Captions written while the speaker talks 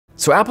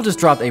So Apple just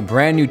dropped a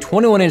brand new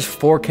 21-inch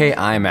 4K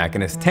iMac,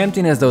 and as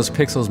tempting as those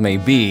pixels may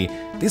be,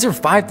 these are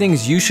 5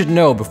 things you should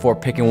know before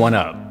picking one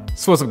up.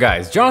 So what's up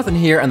guys, Jonathan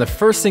here, and the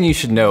first thing you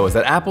should know is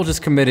that Apple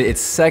just committed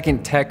its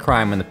second tech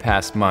crime in the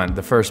past month,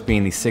 the first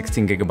being the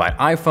 16GB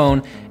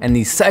iPhone, and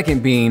the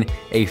second being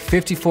a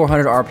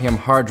 5400 RPM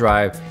hard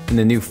drive in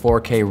the new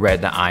 4K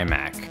Retina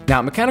iMac.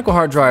 Now, mechanical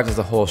hard drives as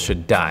a whole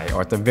should die,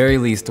 or at the very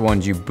least the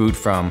ones you boot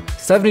from.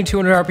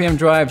 7200 RPM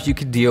drives you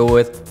could deal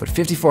with, but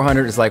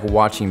 5400 is like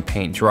watching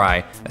paint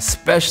dry,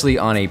 especially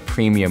on a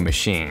premium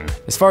machine.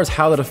 As far as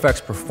how that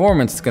affects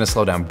performance, it's gonna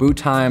slow down boot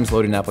times,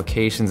 loading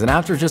applications, and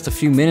after just a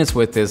few minutes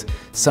with this,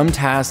 some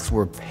tasks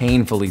were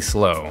painfully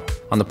slow.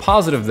 On the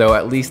positive though,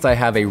 at least I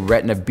have a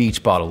Retina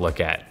beach ball to look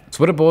at. So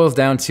what it boils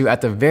down to,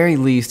 at the very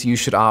least, you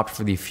should opt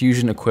for the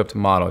Fusion equipped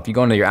model. If you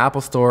go into your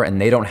Apple store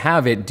and they don't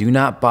have it, do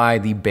not buy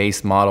the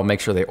base model. Make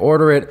sure they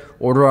order it,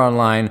 order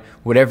online,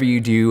 whatever you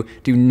do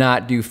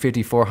not do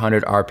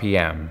 5400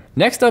 RPM.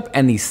 Next up,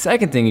 and the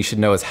second thing you should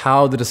know, is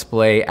how the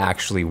display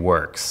actually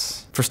works.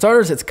 For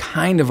starters, it's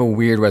kind of a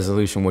weird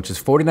resolution, which is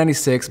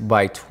 4096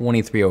 by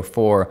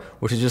 2304,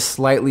 which is just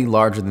slightly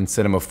larger than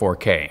Cinema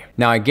 4K.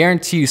 Now, I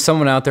guarantee you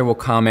someone out there will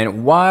comment,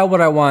 why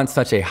would I want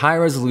such a high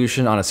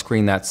resolution on a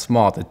screen that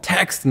small? The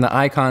text and the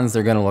icons,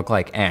 they're gonna look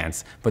like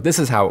ants. But this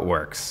is how it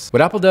works.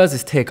 What Apple does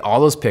is take all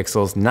those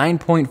pixels,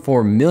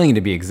 9.4 million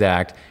to be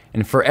exact,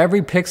 and for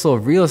every pixel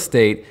of real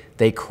estate,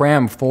 they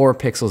cram 4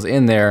 pixels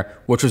in there,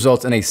 which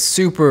results in a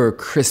super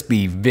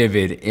crispy,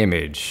 vivid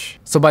image.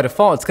 So by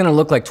default, it's gonna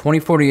look like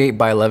 2048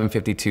 by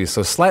 1152,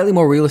 so slightly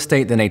more real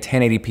estate than a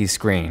 1080p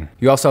screen.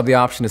 You also have the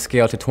option to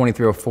scale to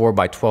 2304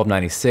 by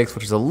 1296,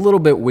 which is a little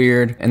bit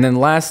weird. And then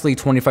lastly,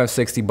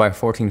 2560 by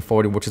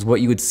 1440, which is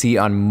what you would see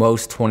on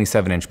most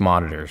 27-inch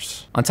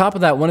monitors. On top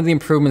of that, one of the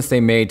improvements they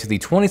made to the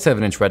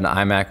 27-inch Retina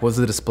iMac was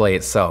the display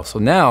itself. So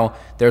now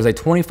there's a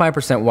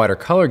 25% wider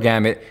color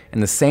gamut,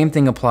 and the same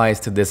thing applies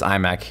to this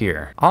iMac here.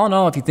 All in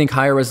all, if you think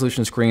higher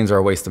resolution screens are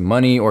a waste of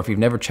money, or if you've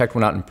never checked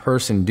one out in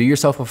person, do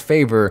yourself a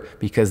favor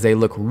because they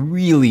look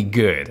really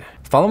good.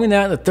 Following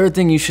that, the third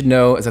thing you should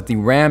know is that the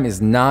RAM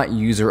is not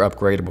user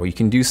upgradable. You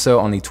can do so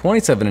on the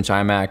 27-inch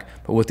iMac,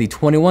 but with the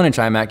 21-inch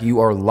iMac, you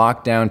are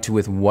locked down to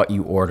with what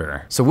you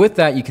order. So with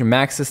that, you can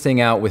max this thing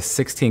out with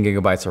 16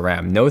 gigabytes of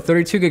RAM. No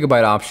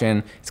 32GB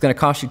option. It's gonna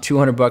cost you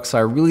 $200, so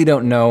I really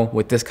don't know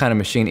with this kind of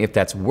machine if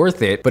that's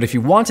worth it, but if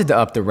you wanted to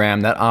up the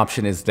RAM, that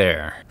option is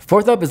there.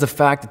 Fourth up is the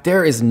fact that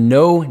there is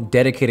no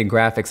dedicated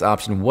graphics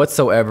option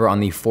whatsoever on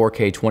the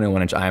 4K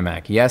 21-inch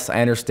iMac. Yes,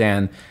 I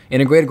understand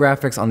integrated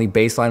graphics on the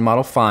baseline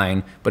model,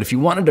 fine, but if you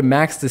wanted to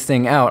max this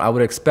thing out, I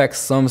would expect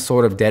some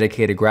sort of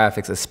dedicated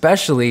graphics,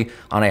 especially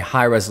on a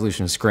high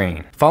resolution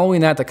screen.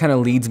 Following that, that kind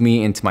of leads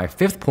me into my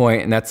fifth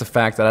point, and that's the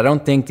fact that I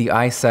don't think the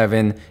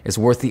i7 is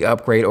worth the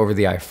upgrade over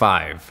the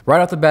i5.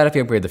 Right off the bat, if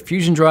you upgrade the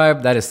Fusion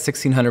drive, that is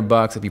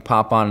 $1,600. If you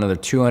pop on another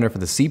 $200 for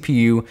the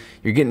CPU,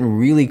 you're getting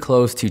really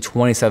close to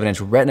 27-inch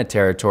Retina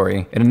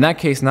territory. And in that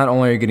case, not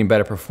only are you getting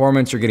better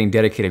performance, you're getting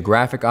dedicated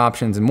graphic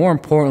options, and more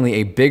importantly,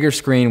 a bigger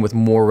screen with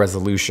more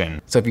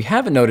resolution. So if you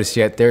haven't noticed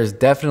yet, there's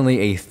definitely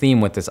a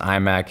theme with this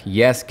iMac.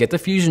 Yes, get the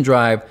Fusion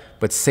drive,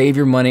 but save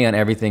your money on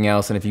everything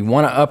else. And if you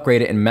want to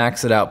upgrade it and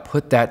max it out,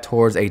 put that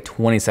towards a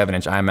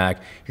 27-inch iMac.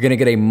 You're gonna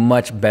get a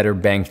much better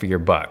bang for your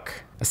buck.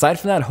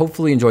 Aside from that,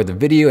 hopefully you enjoyed the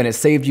video and it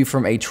saved you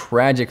from a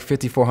tragic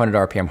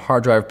 5400 RPM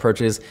hard drive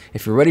purchase.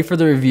 If you're ready for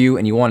the review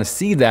and you want to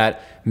see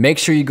that, make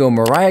sure you go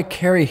Mariah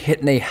Carey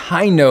hitting a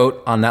high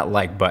note on that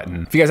like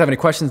button. If you guys have any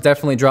questions,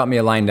 definitely drop me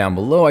a line down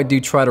below. I do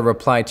try to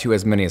reply to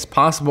as many as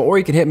possible, or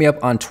you can hit me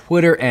up on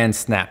Twitter and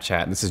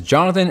Snapchat. This is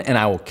Jonathan, and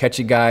I will catch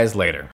you guys later.